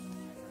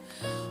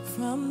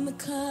From the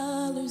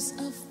colors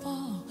of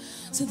fall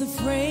to the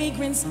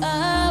fragrance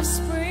of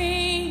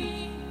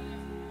spring,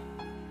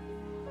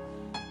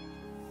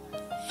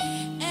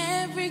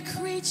 every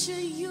creature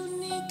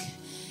unique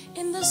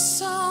in the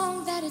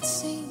song that it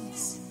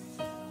sings,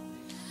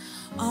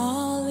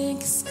 all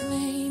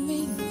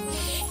exclaiming,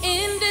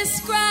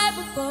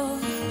 indescribable,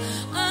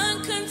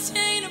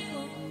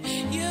 uncontainable.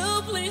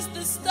 You place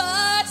the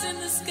stars in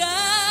the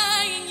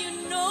sky and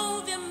you know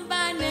them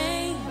by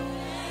name.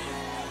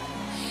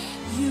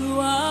 You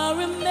are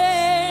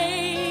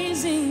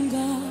amazing,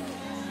 God.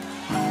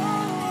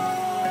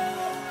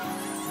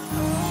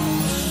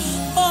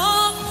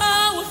 All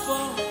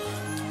powerful,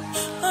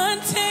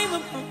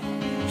 untamable.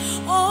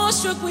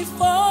 Awestruck, we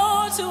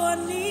fall to our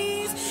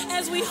knees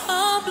as we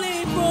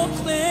humbly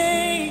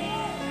proclaim,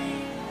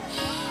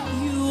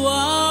 you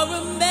are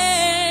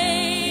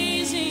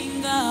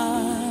amazing,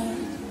 God.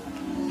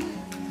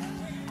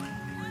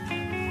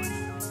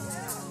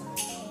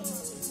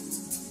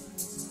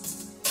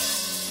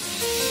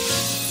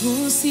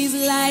 Who sees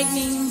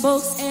lightning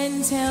bolts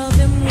and tell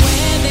them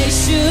where they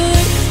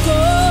should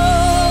go?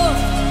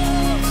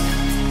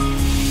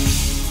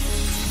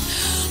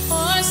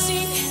 Or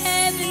seen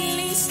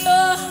heavenly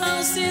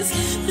storehouses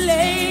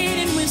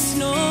laden with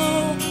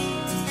snow?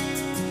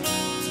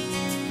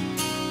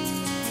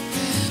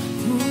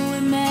 Who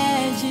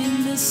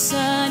imagined the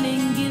sun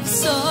and gives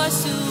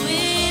source to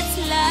its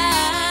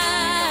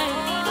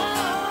light,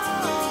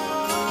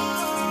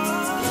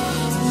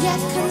 yet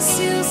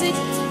conceals it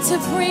to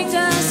bring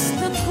us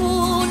the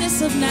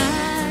coolness of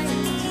night?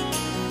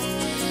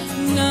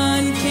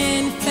 None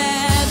can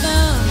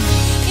fathom,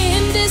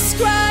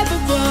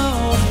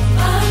 indescribable,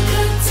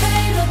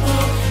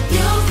 uncontainable.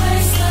 You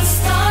place the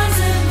stars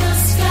in the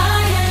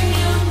sky and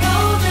you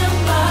know them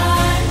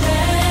by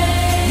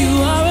name. You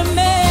are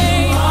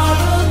amazing. You are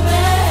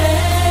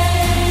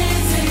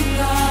amazing,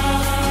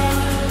 God.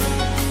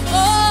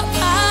 All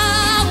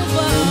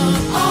powerful,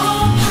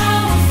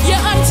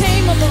 you're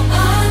untamable.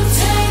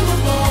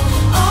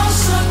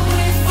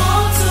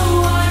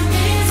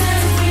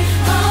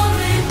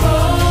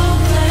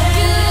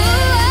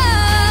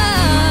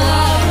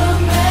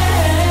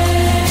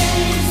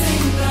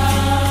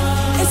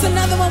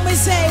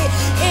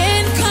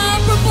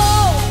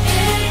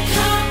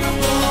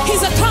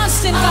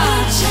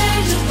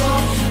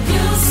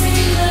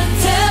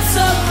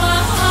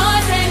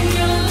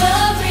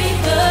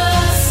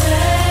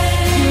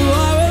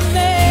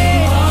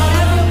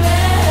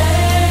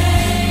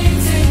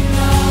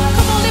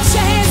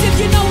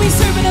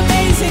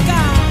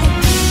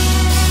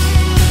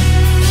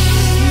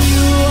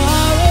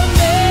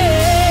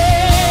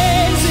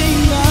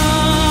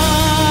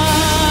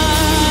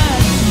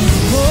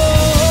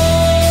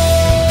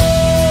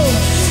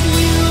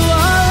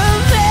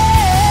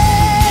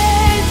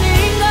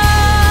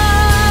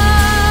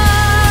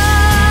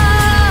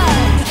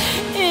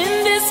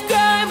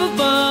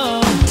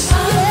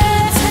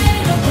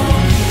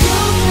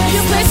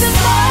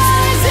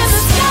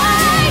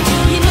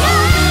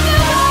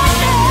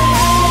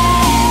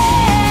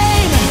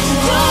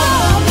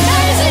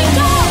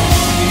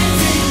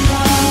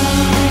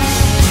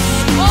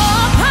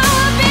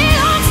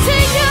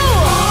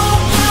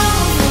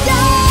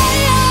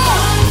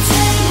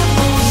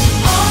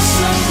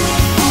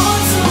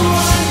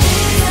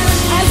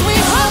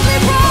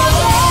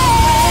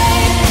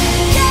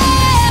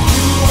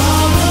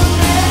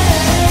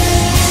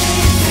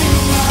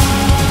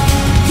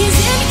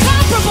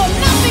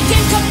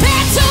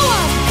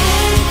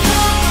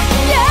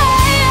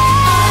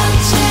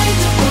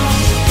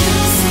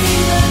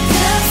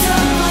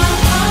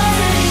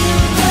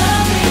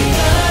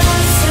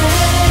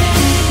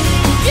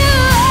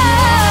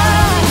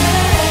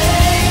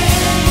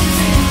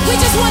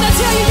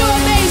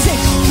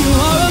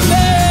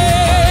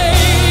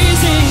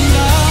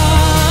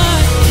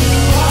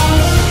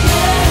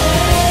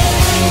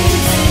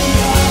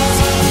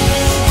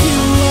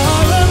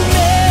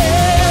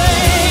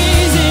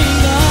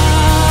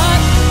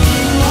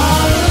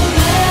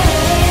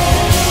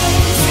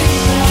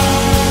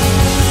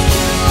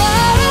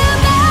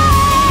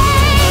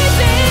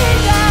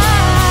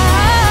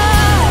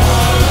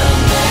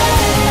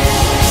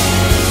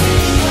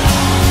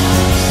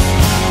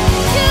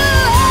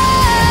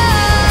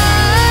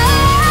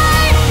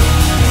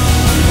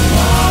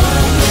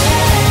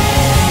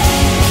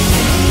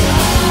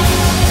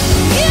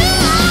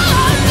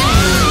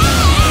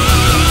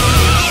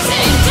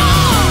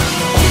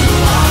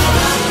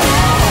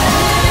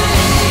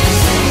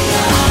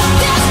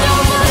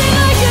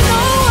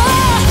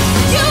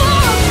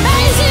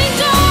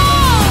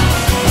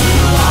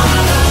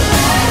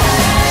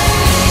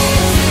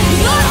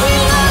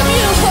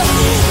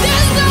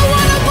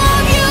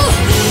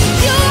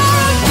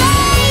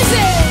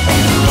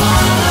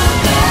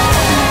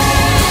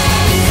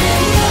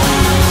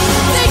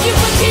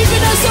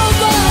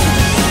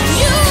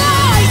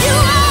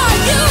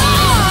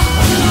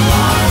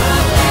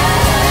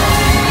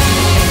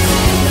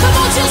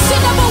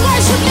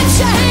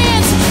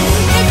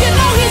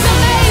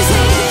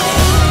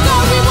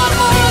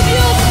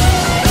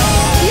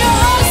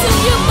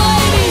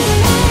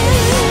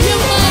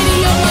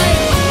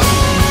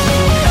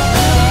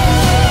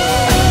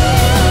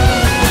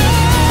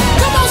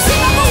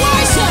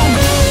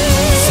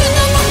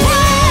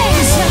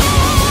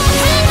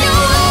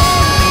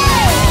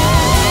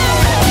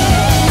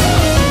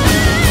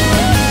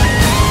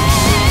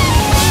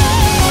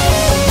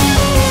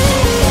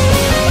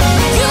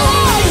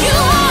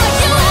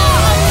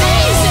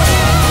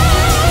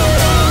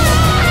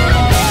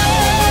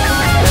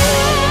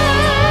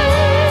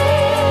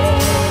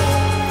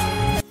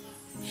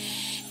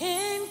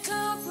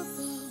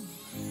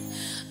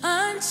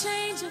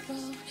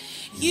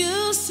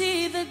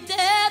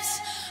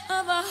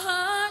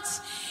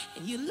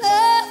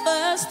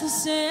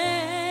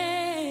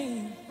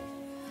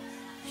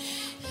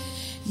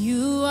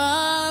 You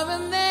are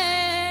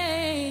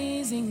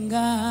amazing,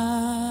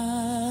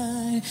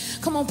 God.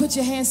 Come on, put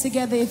your hands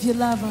together if you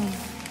love him.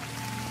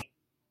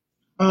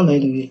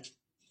 Hallelujah.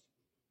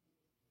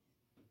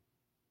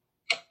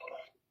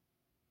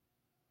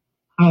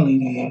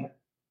 Hallelujah.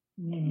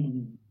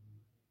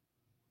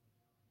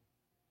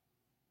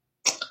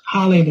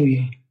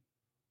 Hallelujah.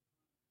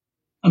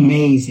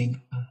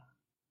 Amazing.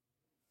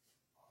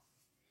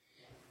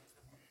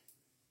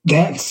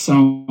 That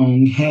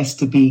song has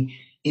to be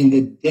in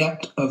the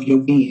depth of your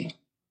being.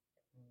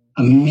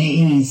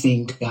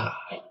 Amazing God.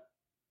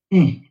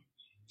 When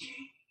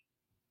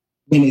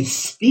it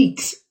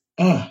speaks,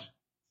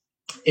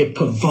 it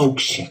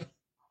provokes you.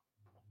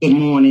 Good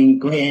morning,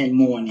 grand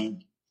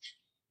morning.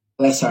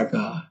 Bless our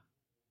God.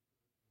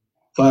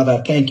 Father,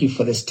 I thank you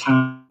for this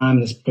time,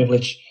 this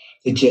privilege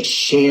to just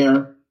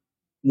share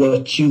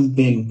what you've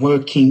been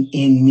working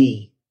in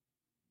me.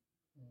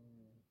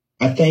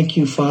 I thank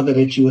you, Father,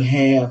 that you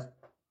have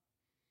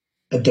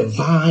a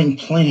divine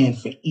plan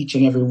for each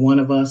and every one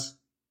of us.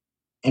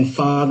 And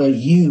Father,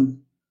 you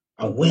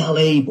are well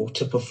able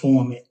to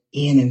perform it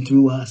in and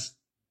through us.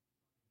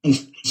 And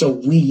so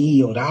we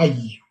yield, I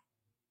yield.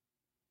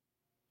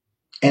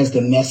 As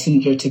the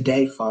messenger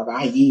today, Father,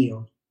 I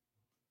yield.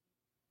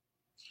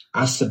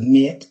 I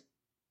submit.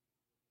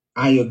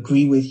 I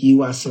agree with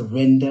you. I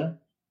surrender.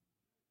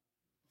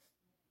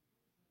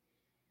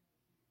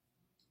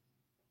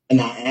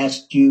 And I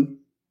ask you,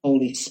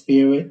 Holy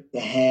Spirit, to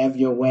have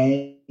your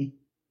way,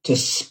 to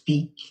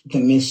speak the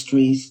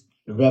mysteries,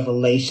 the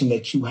revelation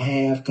that you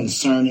have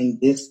concerning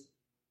this,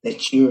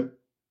 that you're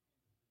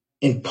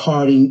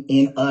imparting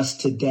in us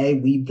today.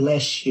 We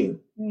bless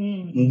you.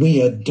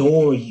 We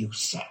adore you,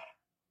 sir.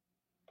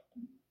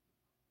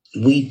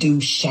 We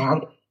do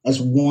shout as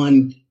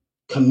one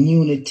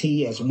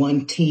community, as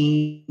one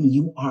team.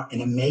 You are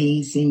an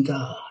amazing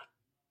God.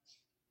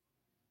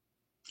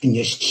 In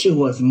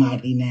Yeshua's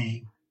mighty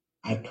name,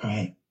 I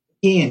pray.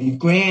 Again,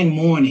 grand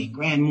morning.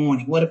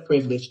 What a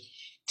privilege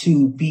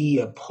to be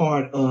a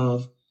part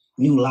of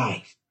New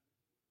Life,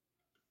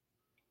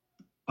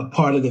 a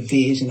part of the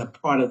vision, a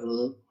part of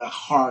the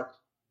heart,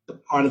 a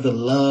part of the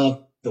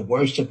love, the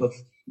worship of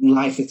New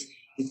Life. It's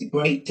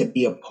great to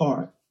be a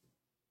part.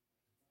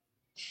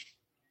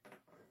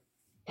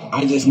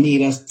 I just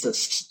need us to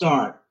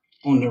start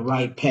on the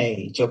right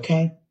page,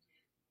 okay?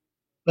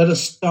 Let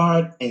us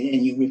start,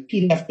 and you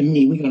repeat after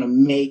me. We're going to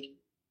make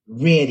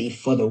ready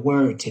for the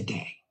word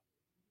today.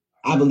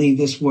 I believe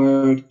this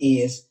word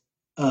is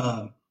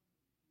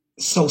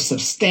so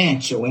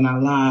substantial in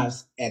our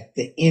lives at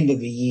the end of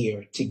the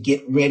year to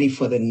get ready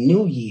for the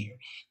new year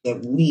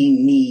that we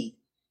need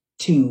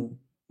to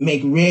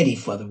make ready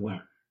for the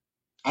word.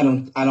 I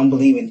don't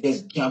believe in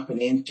just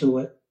jumping into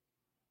it,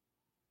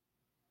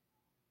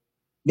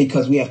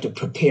 because we have to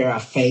prepare our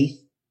faith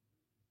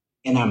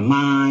and our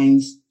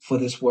minds for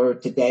this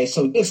word today.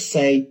 So just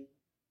say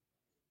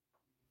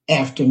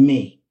after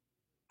me,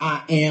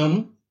 I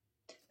am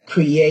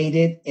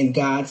created in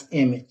God's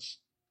image.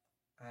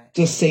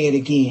 Just say it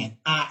again.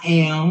 I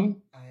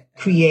am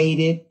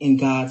created in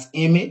God's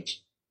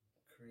image.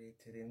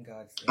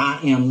 I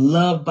am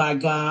loved by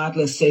God.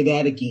 Let's say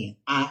that again.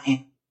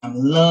 I am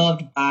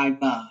loved by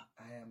God.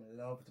 I am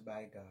loved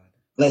by God.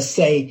 Let's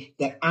say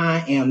that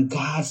I am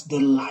God's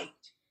delight.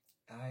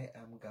 I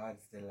am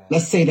God's delight.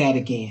 Let's say that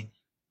again.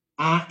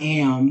 I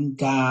am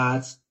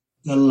God's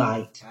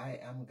delight. I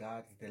am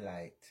God's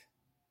delight.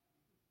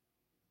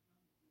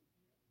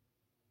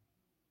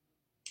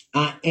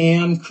 I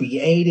am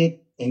created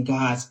in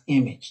God's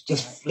image.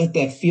 Just let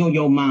that fill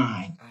your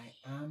mind. I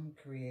am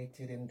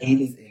created in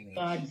God's image.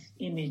 God's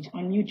image.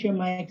 Unmute your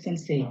mics and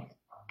say,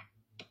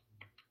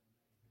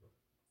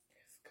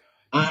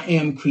 I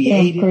am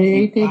created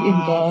in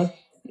God's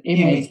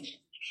image.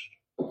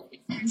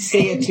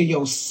 Say it to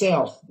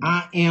yourself.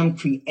 I am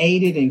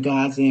created in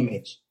God's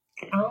image.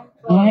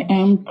 I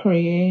am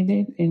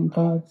created in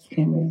God's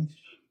image.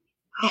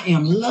 I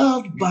am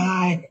loved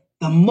by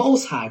the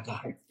Most High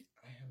God.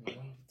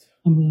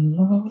 I'm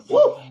loved.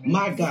 Woo,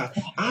 my God.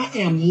 I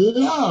am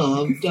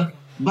loved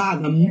by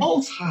the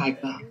Most High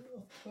God.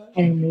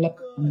 I am loved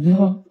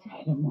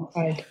by the Most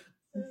High.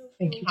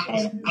 Thank you,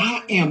 Jesus.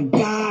 I am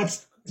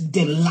God's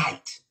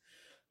delight.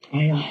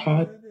 I am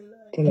God's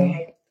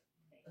delight.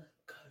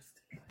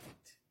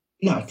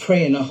 Now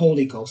pray in the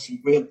Holy Ghost.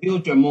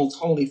 Build your most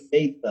holy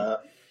faith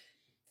up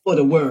for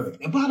the word.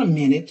 About a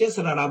minute. Just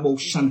let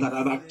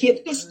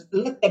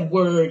that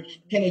word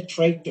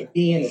penetrate your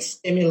being and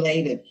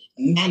stimulate and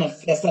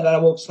manifest.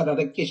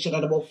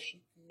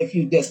 If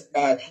you just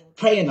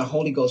pray in the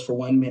Holy Ghost for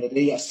 1 minute.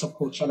 It's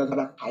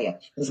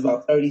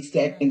about 30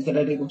 seconds.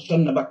 Let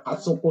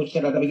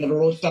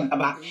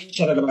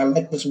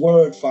this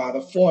word, Father,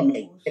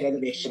 formate.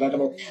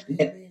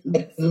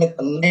 Let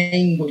the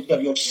language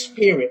of your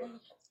spirit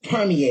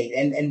permeate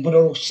and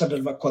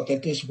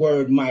that this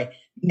word might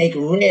make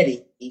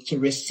ready to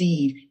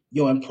receive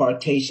your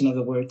impartation of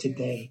the word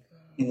today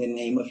in the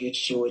name of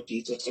Yeshua,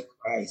 Jesus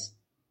Christ.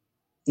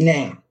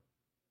 Now,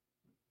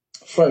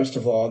 first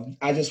of all,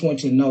 I just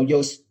want you to know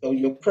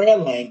your prayer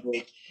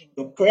language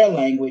your prayer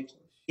language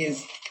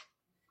is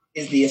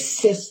the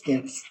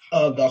assistance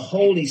of the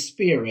Holy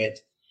Spirit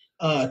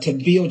to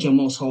build your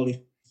most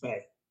holy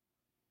faith.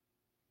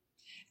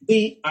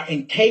 We are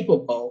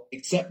incapable,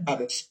 except by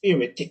the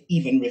Spirit, to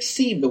even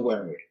receive the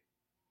word.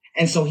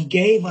 And so he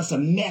gave us a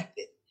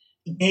method.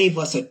 He gave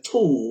us a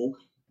tool,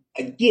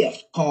 a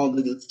gift called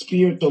the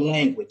spiritual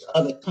language,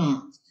 other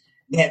tongues,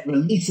 that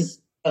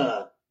releases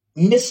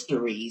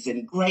mysteries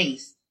and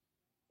grace.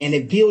 And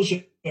it builds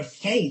your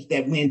faith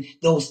that when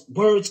those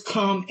words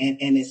come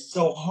and it's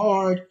so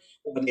hard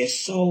or they're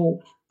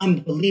so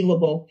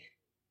unbelievable,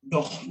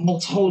 your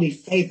most holy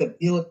faith is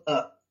built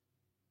up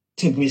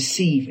to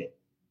receive it.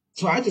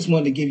 So I just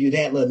wanted to give you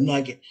that little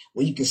nugget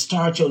where you can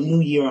start your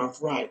new year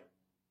off right.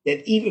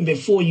 That even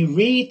before you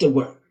read the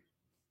word,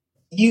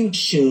 you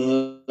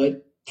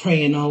should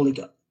pray in the Holy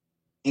Ghost.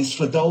 And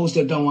for those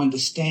that don't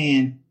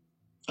understand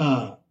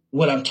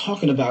what I'm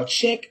talking about,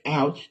 check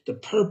out the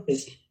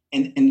purpose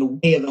and the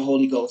way of the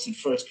Holy Ghost in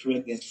 1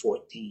 Corinthians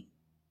 14.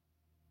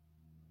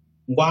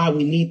 Why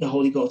we need the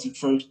Holy Ghost in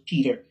 1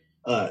 Peter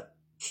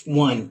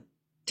 1,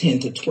 10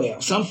 to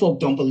 12. Some folk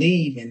don't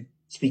believe in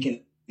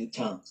speaking in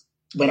tongues.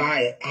 But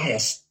I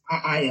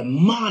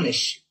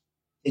admonish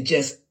you to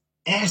just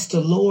ask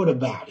the Lord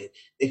about it,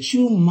 that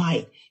you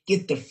might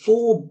get the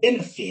full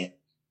benefit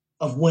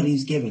of what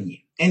he's given you.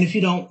 And if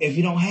you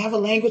don't have a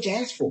language,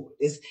 ask for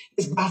it.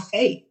 It's by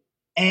faith.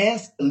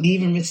 Ask,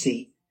 believe, and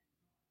receive.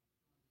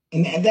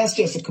 And that's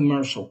just a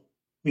commercial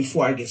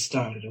before I get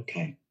started,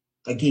 okay?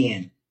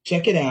 Again,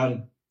 check it out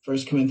in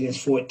 1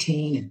 Corinthians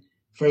 14 and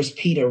 1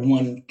 Peter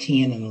 1,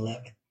 10 and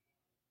 11.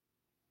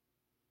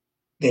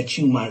 That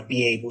you might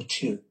be able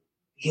to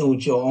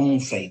build your own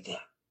faith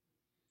up.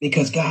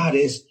 Because God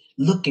is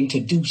looking to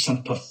do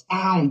some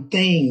profound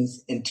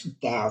things in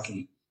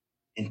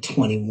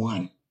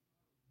 2021.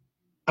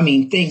 I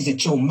mean, things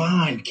that your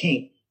mind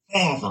can't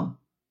fathom.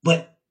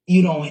 But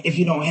if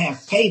you don't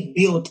have faith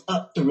built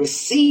up to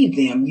receive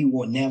them, you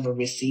will never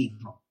receive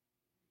them.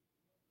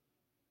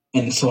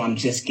 And so I'm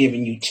just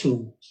giving you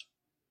tools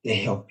to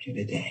help you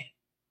today.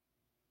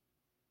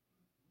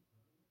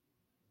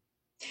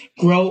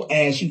 Grow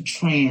as you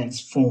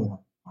transform.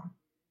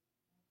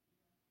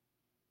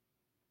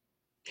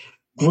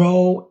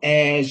 Grow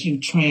as you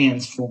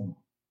transform.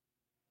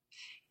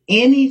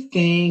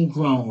 Anything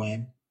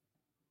growing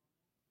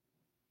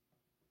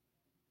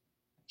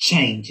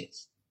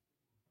changes.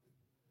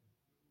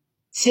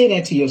 Say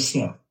that to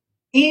yourself.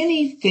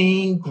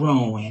 Anything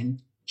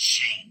growing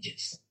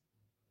changes.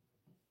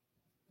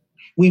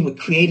 We were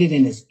created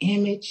in his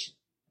image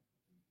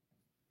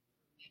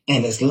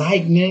and his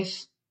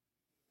likeness.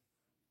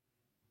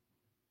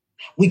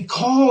 We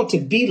called to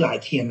be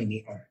like him in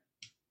the earth.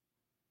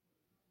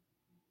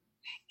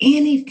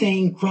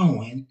 Anything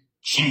growing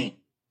changes.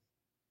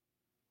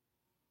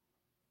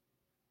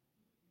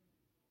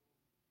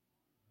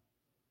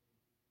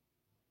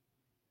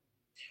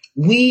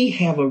 We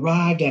have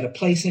arrived at a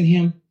place in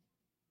him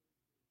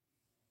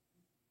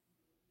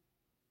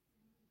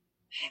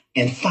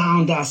and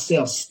found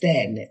ourselves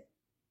stagnant,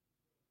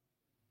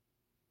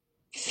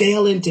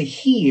 failing to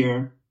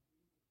hear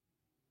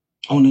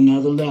on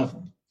another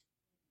level,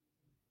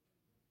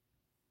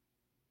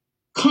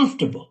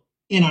 comfortable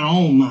in our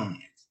own minds.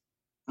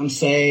 I'm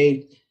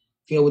saved,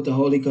 filled with the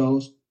Holy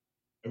Ghost.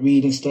 I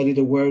read and study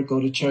the word, go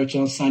to church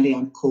on Sunday.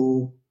 I'm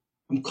cool.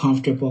 I'm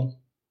comfortable.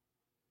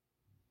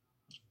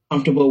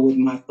 Comfortable with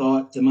my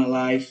thoughts and my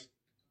life.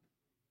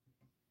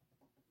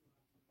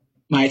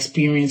 My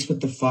experience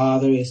with the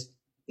Father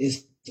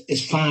is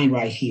fine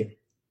right here.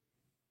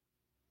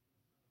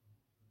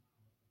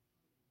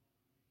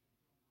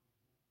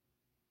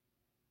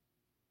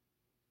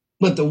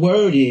 But the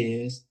word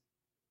is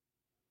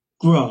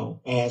grow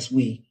as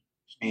we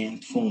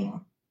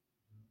transform.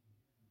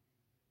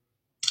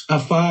 Our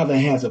Father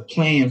has a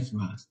plan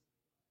for us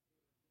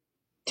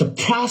to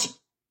prosper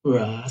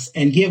us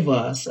and give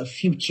us a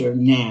future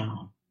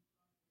now,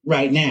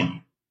 right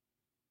now.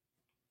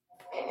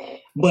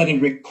 But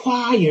it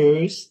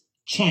requires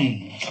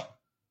change.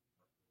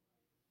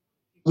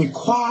 It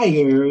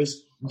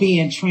requires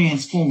being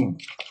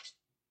transformed.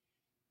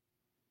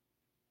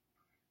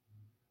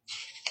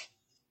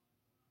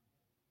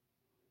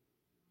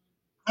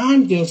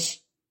 I'm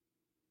just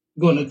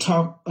going to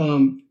talk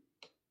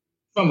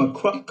from a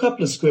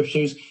couple of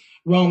scriptures,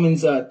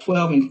 Romans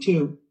 12 and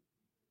 2,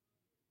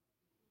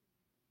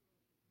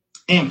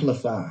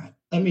 Amplified.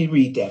 Let me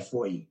read that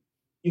for you.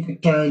 You can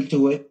turn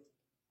to it.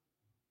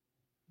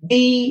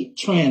 Be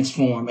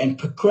transformed and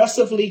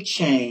progressively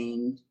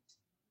changed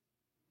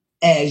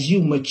as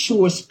you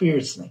mature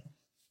spiritually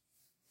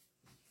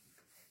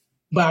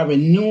by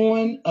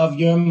renewing of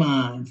your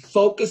mind,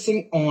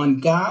 focusing on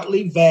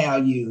godly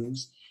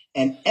values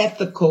and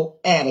ethical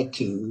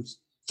attitudes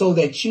so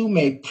that you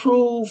may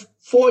prove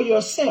for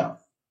yourself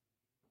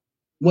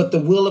what the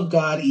will of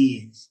God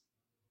is,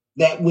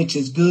 that which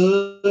is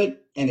good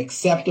and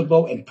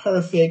acceptable and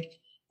perfect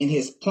in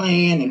his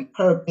plan and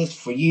purpose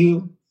for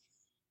you.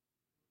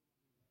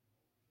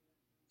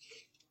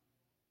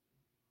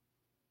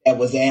 That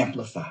was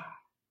amplified.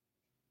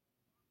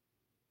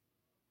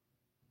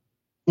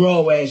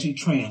 Grow as you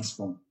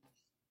transform.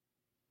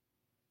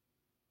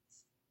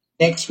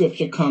 Next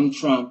scripture comes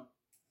from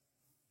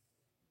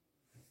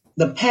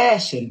the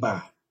Passion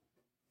Bible.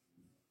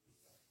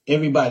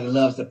 Everybody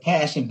loves the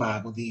Passion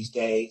Bible these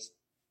days.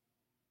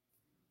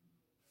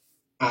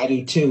 I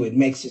do too. It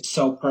makes it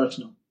so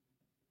personal.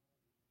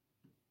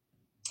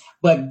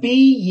 But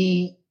be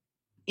ye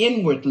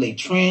inwardly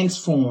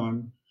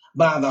transformed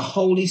by the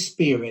Holy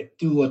Spirit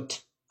through a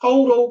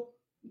total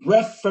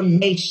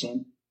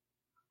reformation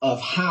of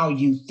how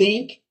you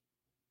think.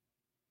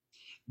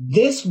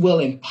 This will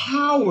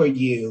empower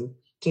you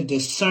to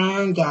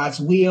discern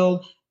God's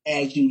will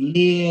as you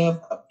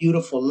live a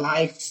beautiful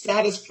life,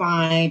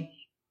 satisfying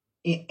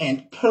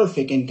and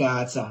perfect in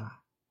God's eye.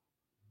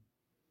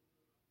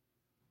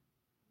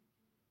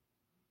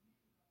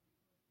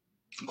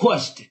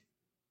 Question: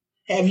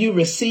 have you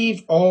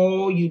received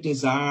all you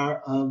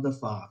desire of the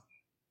Father?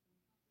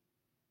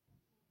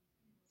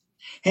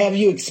 Have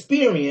you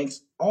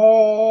experienced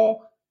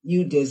all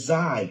you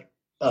desire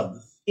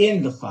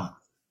in the Father?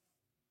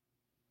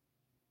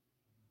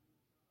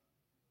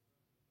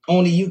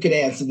 Only you could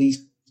answer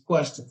these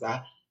questions.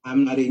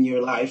 I'm not in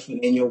your life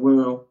and in your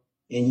world,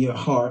 in your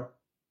heart.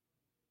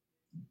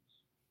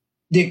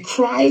 Did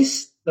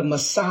Christ, the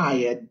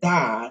Messiah,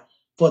 die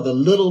for the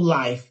little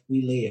life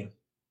we live?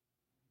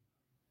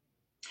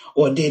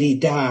 Or did he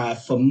die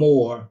for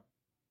more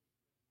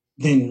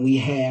than we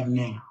have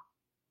now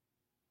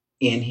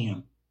in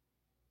him?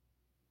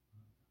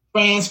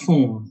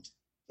 Transformed.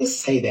 Let's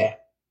say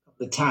that a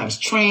couple of times.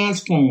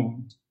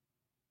 Transformed.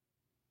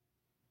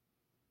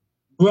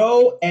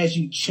 Grow as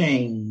you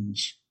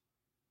change.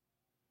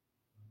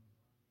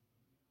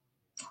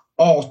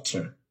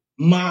 Alter,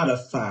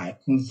 modify,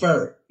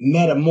 convert,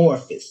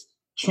 metamorphose,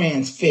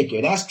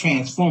 transfigure. That's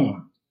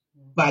transformed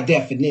by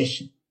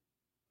definition.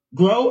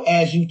 Grow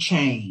as you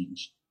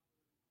change.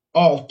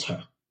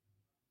 Alter,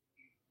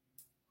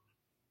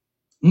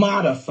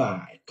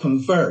 modify,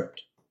 convert,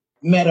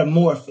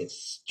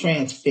 metamorphose,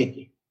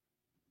 transfigure.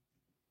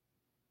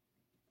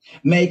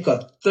 Make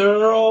a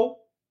thorough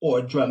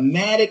or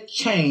dramatic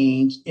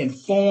change in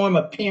form,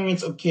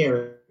 appearance, or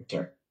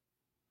character.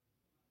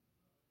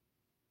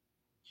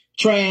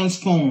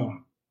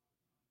 Transform.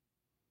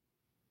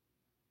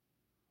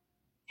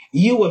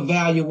 You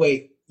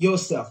evaluate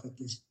yourself at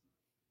this point.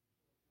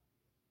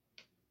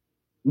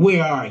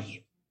 Where are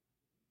you?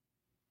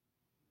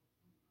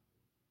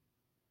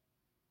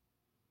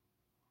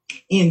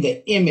 In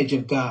the image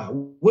of God.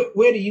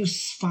 Where do you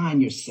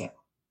find yourself?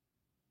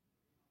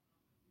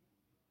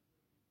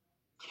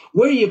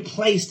 Where are you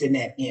placed in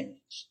that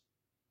image?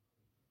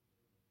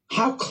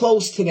 How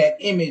close to that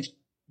image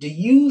do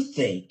you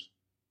think?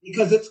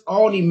 Because it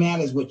only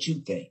matters what you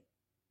think.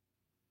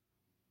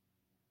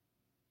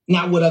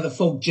 Not what other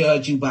folk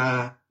judge you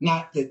by,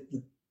 not the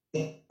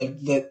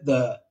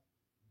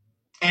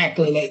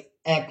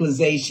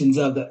accusations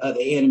of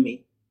the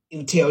enemy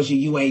who tells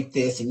you ain't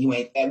this and you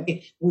ain't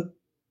that.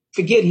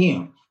 Forget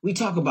him. We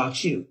talk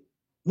about you.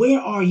 Where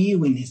are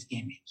you in this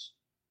image?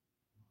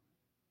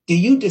 Do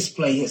you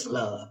display his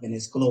love and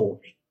his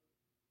glory?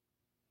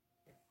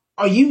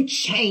 Are you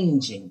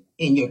changing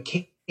in your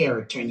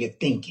character and your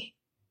thinking?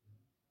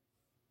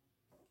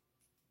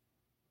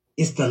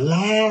 It's the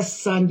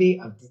last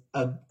Sunday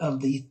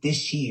of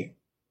this year.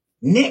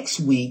 Next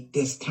week,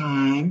 this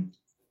time,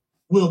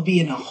 we'll be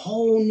in a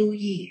whole new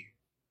year.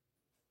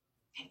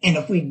 And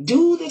if we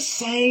do the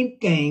same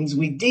things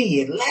we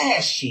did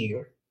last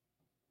year,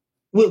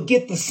 we'll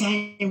get the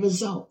same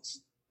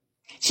results.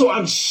 So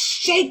I'm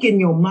shaking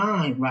your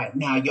mind right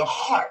now, your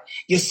heart,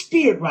 your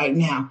spirit right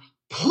now.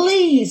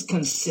 Please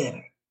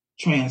consider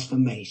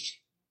transformation.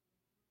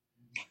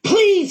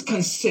 Please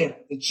consider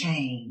the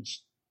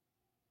change.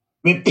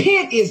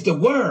 Repent is the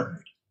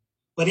word,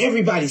 but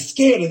everybody's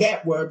scared of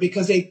that word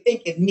because they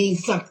think it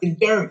means something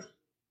dirty.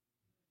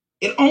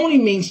 It only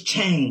means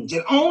change.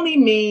 It only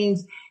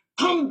means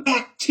come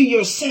back to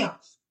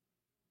yourself,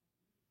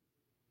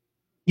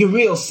 your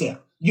real self,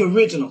 your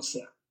original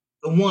self,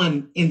 the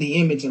one in the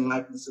image and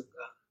likeness of God.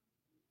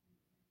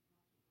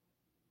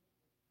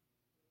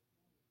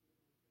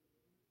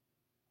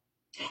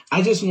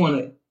 I just want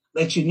to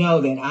let you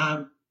know that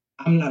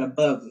I'm not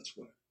above this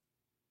word.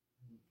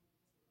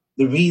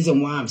 The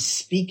reason why I'm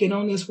speaking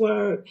on this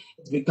word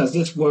is because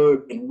this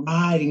word been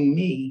riding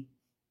me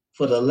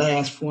for the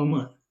last 4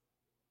 months.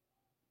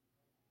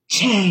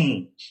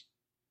 Change.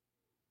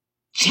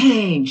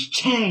 Change,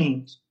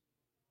 change.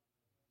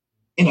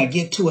 And I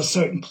get to a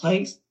certain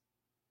place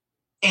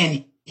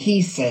and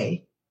he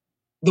say,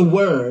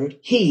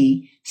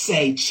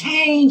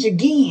 change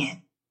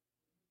again.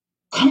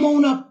 Come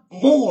on up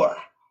more.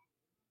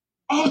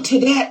 Alter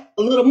that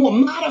a little more.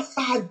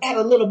 Modify that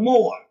a little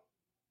more.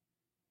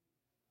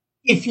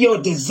 If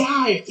your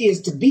desire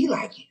is to be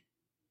like him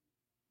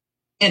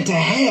and to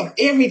have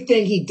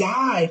everything he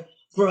died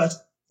for us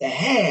to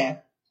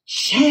have,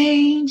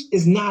 change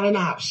is not an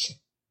option.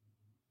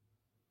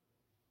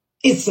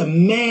 It's a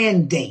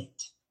mandate.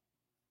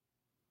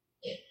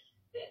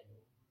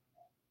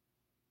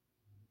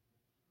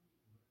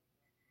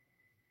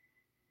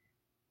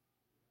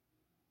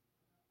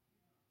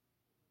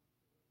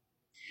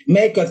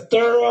 Make a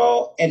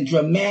thorough and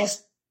dramatic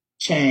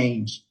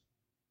change.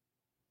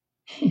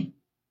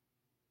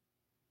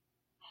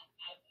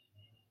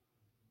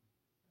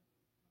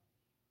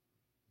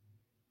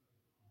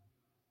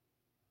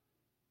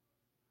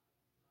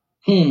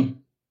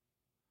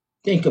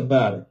 Think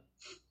about it.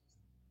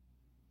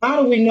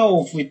 How do we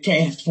know if we're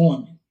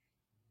transforming?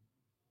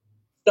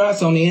 It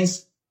starts on the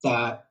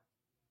inside.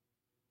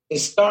 It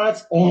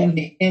starts on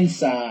the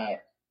inside.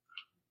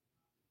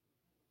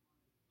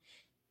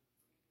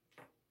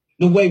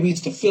 The way we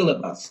used to feel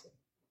about stuff.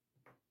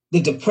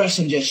 The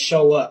depression just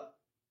show up.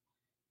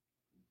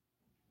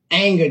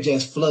 Anger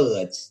just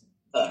floods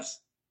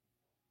us.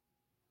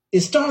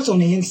 It starts on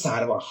the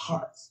inside of our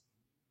hearts.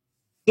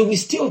 Do we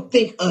still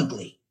think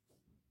ugly?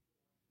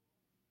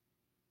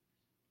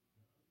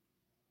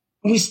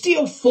 Are we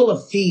still full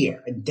of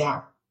fear and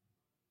doubt?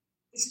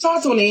 It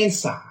starts on the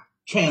inside,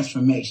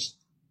 transformation.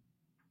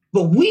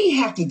 But we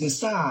have to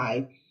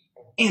decide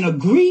and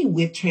agree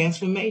with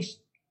transformation.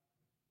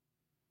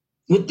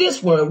 With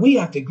this word, we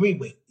have to agree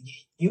with.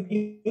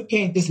 You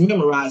can't just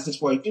memorize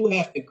this word. You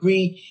have to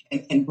agree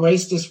and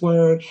embrace this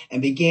word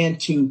and begin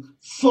to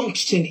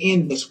function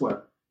in this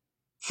word.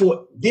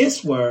 For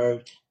this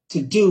word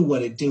to do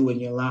what it do in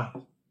your life.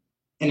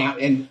 And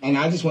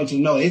I just want you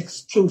to know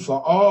it's true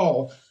for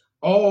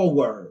all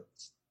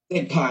words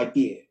that God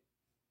gives.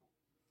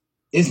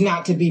 It's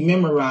not to be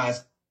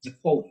memorized to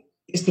quote.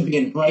 It's to be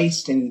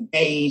embraced and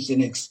engaged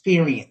and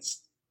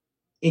experienced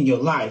in your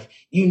life.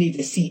 You need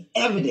to see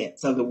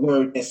evidence of the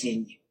word that's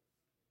in you.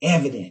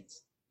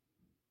 Evidence.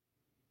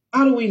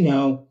 How do we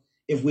know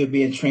if we're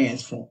being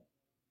transformed?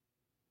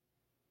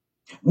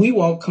 We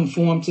won't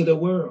conform to the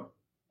world.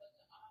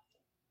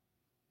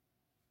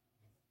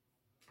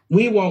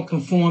 We won't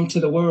conform to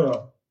the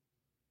world.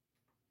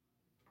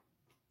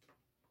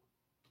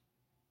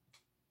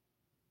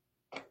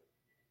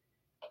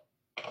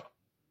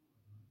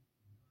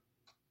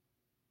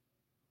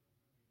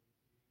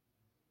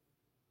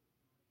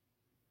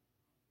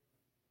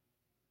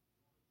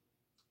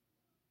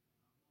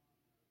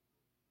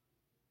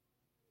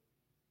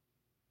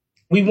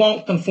 We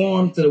won't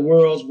conform to the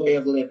world's way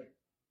of living.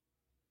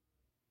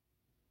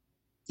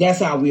 That's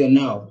how we'll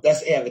know.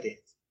 That's evidence.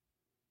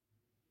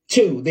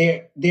 2,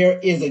 there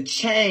is a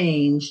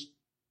change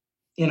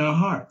in our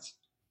hearts.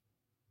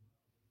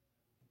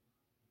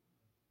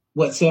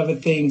 Whatsoever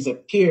things are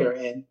pure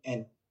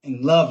and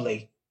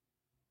lovely,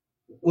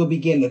 we'll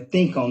begin to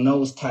think on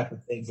those type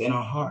of things in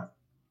our heart.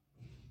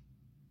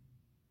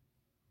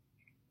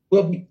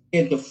 We'll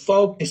begin to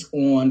focus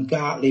on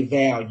godly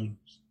values.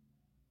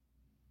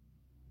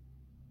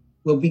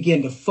 We'll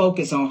begin to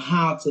focus on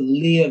how to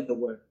live the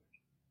word.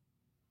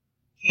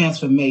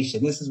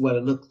 Transformation. This is what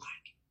it looks like.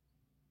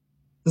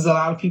 Because a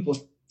lot of people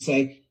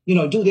say,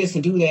 do this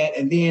and do that,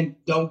 and then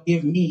don't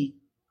give me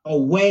a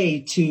way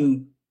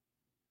to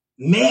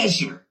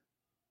measure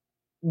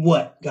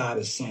what God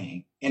is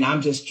saying. And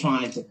I'm just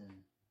trying to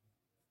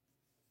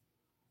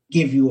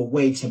give you a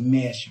way to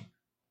measure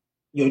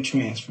your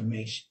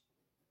transformation.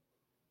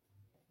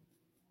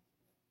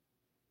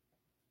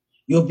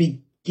 You'll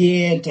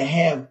begin to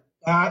have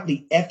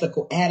godly,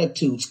 ethical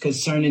attitudes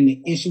concerning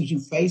the issues you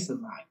face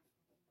in life.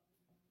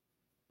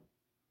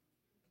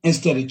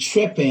 Instead of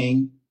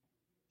tripping,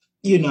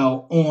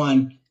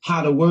 on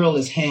how the world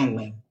is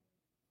handling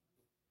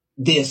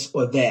this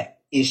or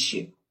that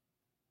issue.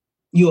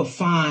 You'll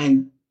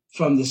find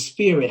from the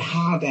Spirit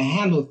how to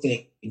handle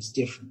things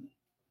differently.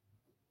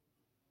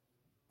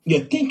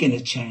 Your thinking will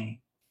change.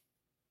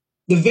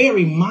 The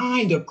very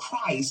mind of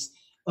Christ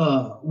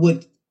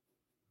would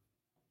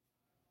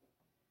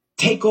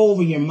take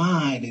over your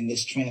mind in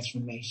this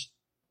transformation.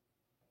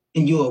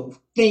 And you'll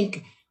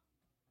think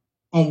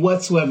on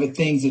whatsoever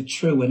things are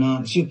true and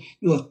honest.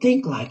 You'll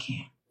think like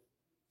him.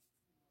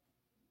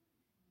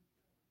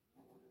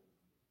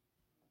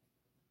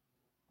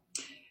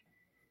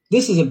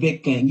 This is a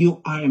big thing.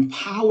 You are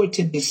empowered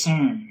to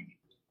discern.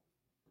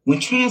 When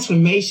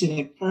transformation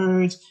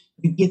occurs,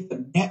 you get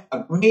a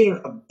greater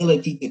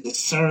ability to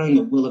discern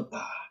the will of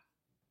God.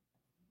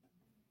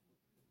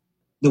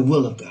 The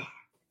will of God.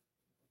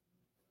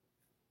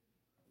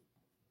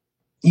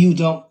 You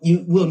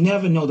will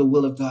never know the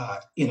will of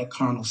God in a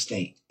carnal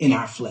state, in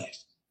our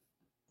flesh.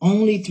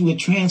 Only through a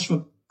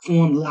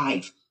transformed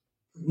life,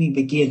 we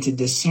begin to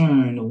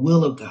discern the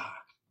will of God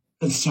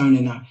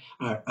concerning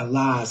our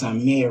lives, our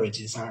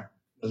marriages, our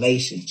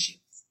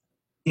relationships,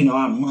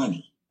 our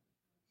money.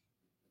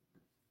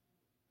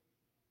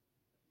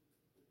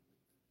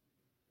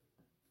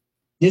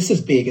 This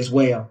is big as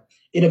well.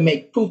 It'll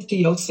make proof to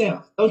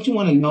yourself. Don't you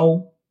want to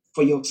know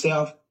for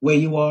yourself where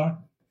you are?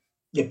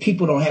 That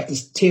people don't have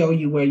to tell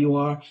you where you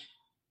are.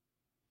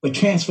 But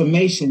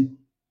transformation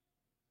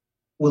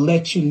will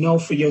let you know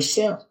for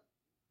yourself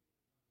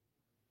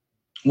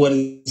what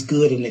is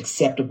good and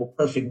acceptable,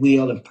 perfect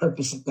will and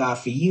purpose of God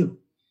for you.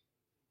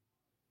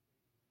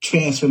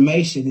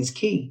 Transformation is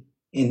key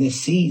in this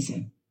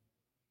season.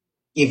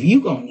 If you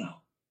gonna know.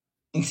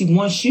 And see,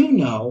 once you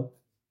know,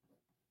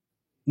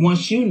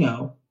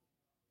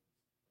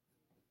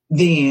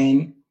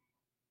 then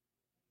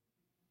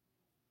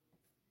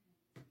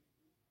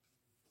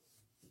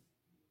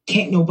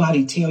Can't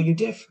nobody tell you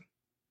different.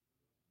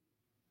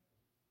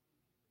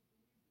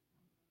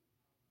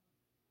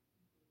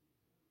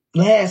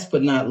 Last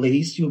but not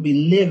least, you'll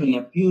be living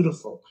a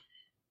beautiful,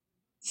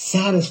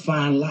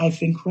 satisfying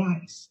life in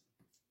Christ.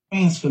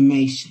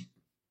 Transformation.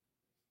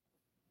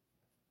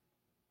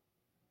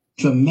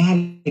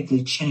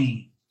 Dramatically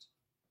changed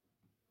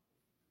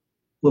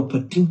will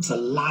produce a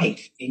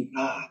life in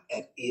God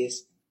that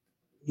is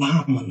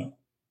phenomenal.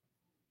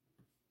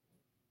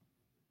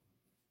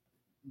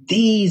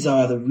 These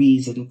are the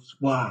reasons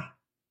why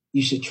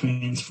you should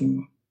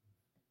transform.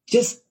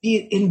 Just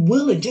be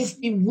willing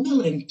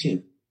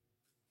to.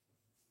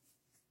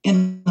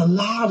 And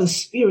allow the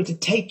Spirit to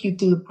take you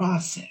through the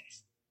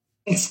process.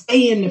 And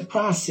stay in the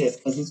process,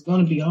 because it's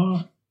going to be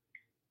hard.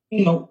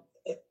 You know,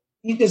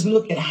 you just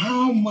look at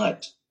how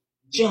much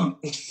junk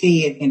is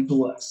fed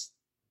into us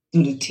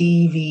through the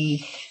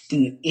TV, through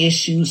the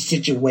issues,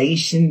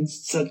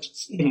 situations, such,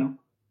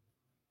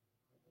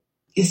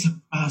 it's a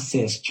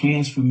process.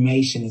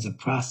 Transformation is a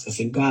process,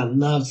 and God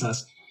loves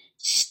us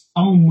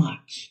so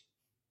much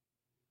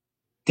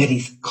that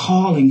He's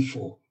calling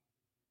for.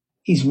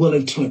 He's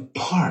willing to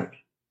impart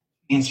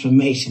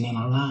transformation in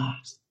our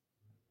lives.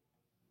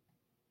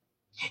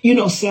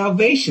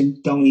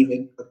 Salvation don't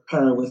even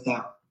occur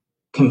without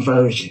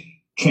conversion,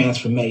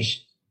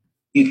 transformation.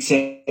 You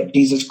accept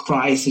Jesus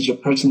Christ as your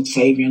personal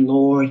Savior and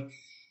Lord.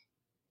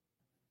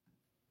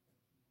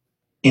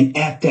 And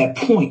at that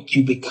point,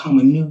 you become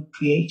a new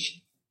creation.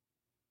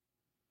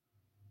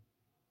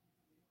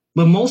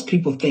 But most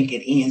people think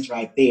it ends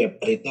right there,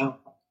 but it don't.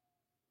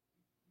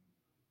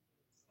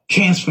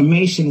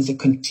 Transformation is a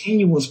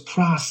continuous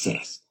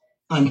process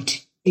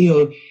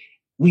until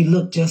we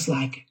look just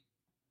like it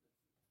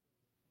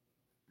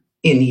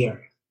in the earth.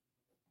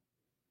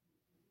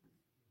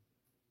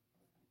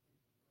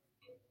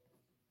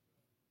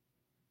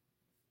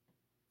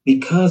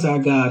 Because our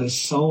God is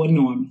so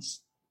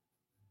enormous,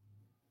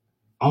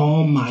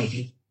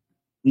 almighty,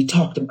 we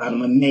talked about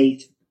Him,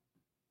 amazing.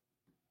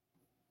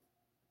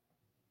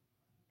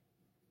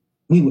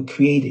 We were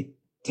created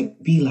to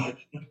be like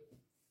Him.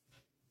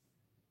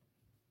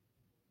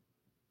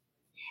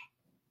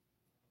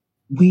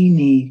 We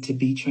need to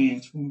be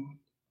transformed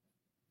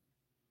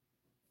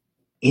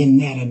in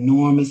that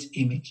enormous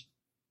image,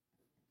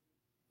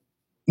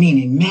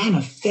 meaning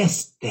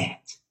manifest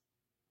that,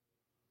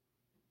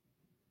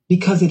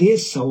 because it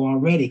is so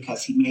already,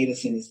 because He made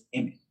us in His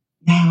image.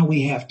 Now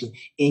we have to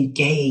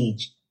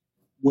engage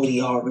what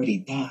He already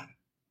done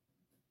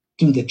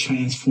through the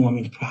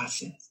transforming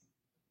process.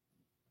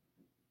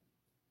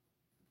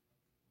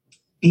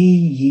 Be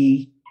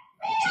ye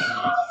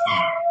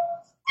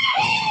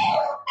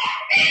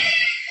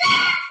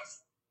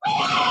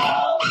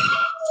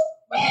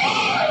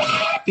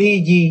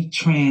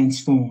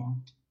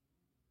transformed.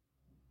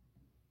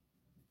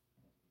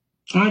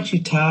 Aren't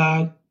you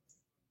tired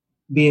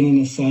being in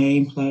the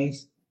same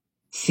place,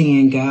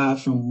 seeing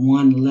God from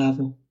one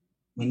level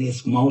when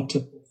there's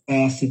multiple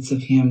facets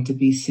of Him to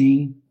be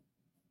seen?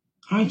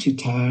 Aren't you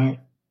tired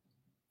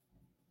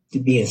to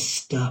be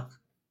stuck?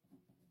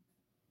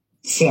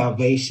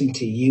 Salvation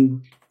to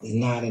you is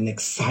not an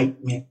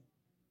excitement,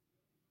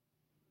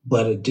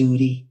 but a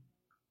duty.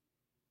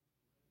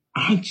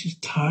 Aren't you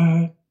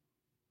tired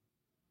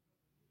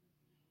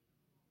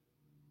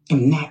of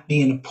not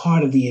being a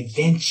part of the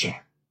adventure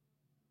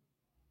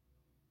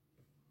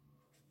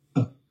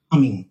of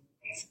coming?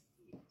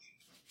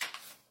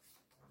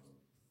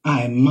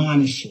 I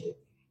admonish you.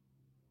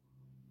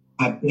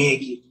 I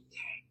beg you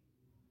today.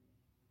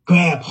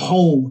 Grab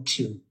hold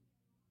to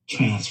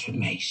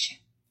transformation.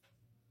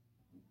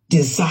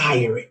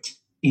 Desire it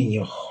in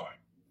your heart.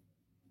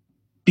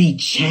 Be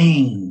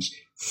changed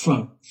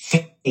from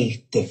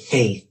faith to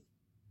faith,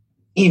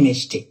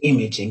 image to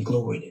image, and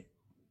glory to.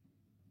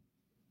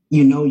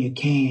 You know you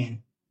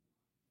can,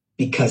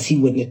 because He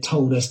wouldn't have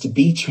told us to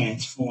be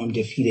transformed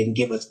if He didn't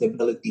give us the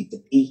ability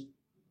to be.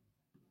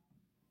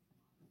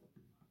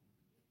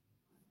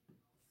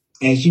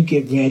 As you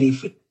get ready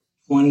for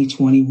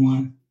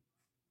 2021,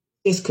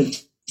 just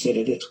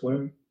consider this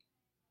word.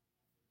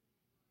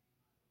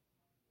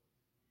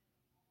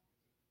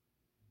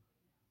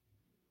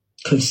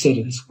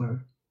 Consider this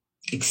word.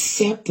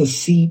 Except the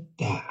seed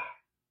die,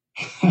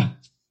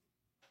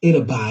 it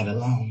abide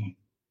alone.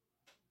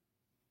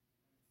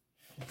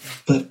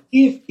 But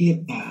if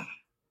it die,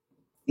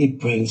 it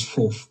brings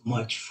forth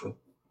much fruit.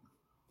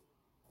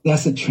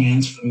 That's a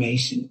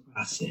transformation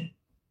process.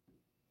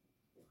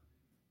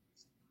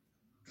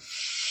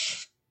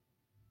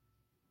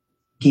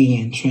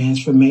 Again,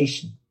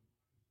 transformation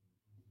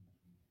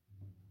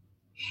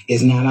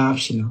is not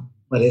optional,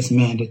 but it's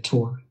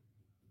mandatory.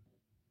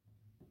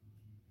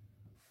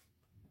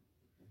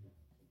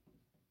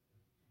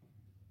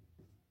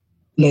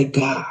 Let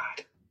God,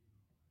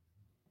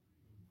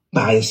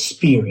 by His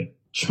Spirit,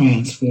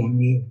 transform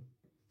you.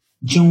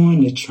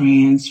 Join the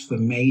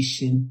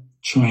transformation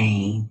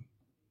train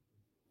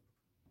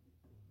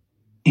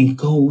and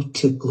go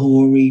to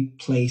glory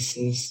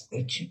places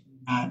that you do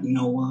not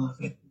know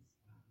of.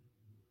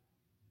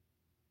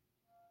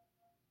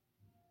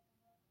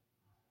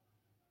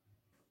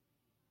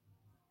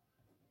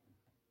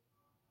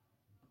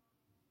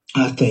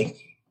 I thank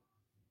you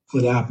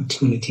for the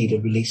opportunity to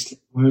release the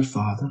word,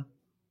 Father.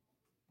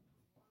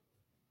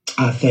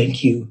 I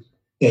thank you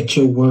that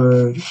your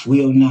word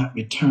will not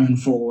return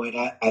void.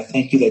 I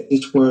thank you that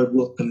this word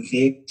will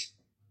convict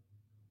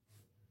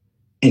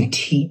and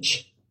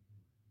teach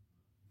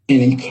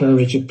and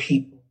encourage your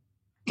people.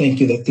 Thank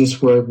you that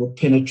this word will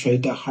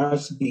penetrate the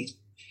hearts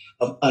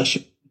of us,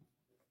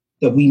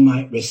 that we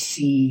might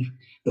receive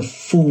the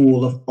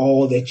full of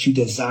all that you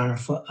desire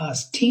for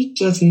us.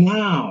 Teach us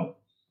now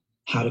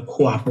how to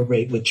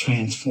cooperate with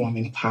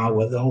transforming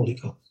power of the Holy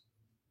Ghost.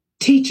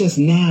 Teach us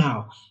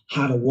now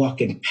how to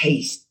walk in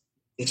pace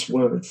this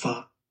word,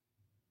 Father.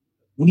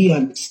 We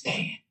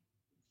understand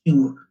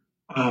you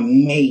are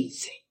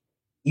amazing.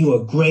 You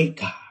are a great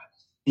God,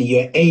 and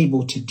you're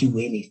able to do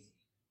anything.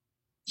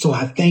 So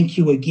I thank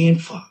you again,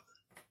 Father,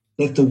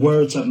 that the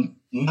words of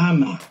my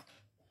mouth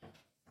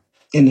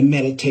and the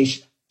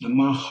meditation of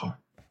my heart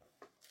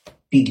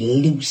be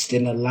loosed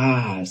in the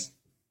lives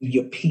of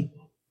your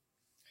people.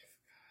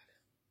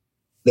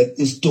 Let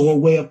this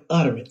doorway of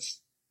utterance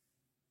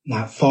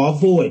not fall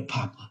void,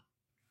 Papa,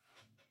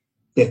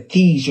 that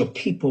these your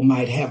people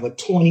might have a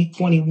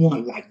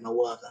 2021 like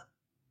no other,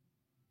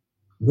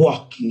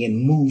 walking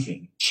and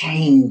moving,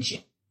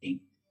 changing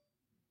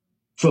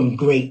from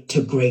great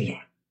to greater,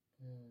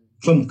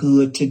 from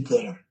good to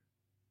gooder,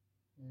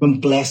 from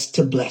blessed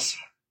to blesser.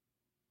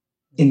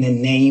 In the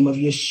name of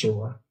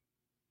Yeshua,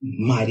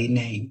 mighty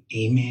name,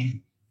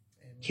 amen.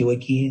 Thank you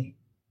again.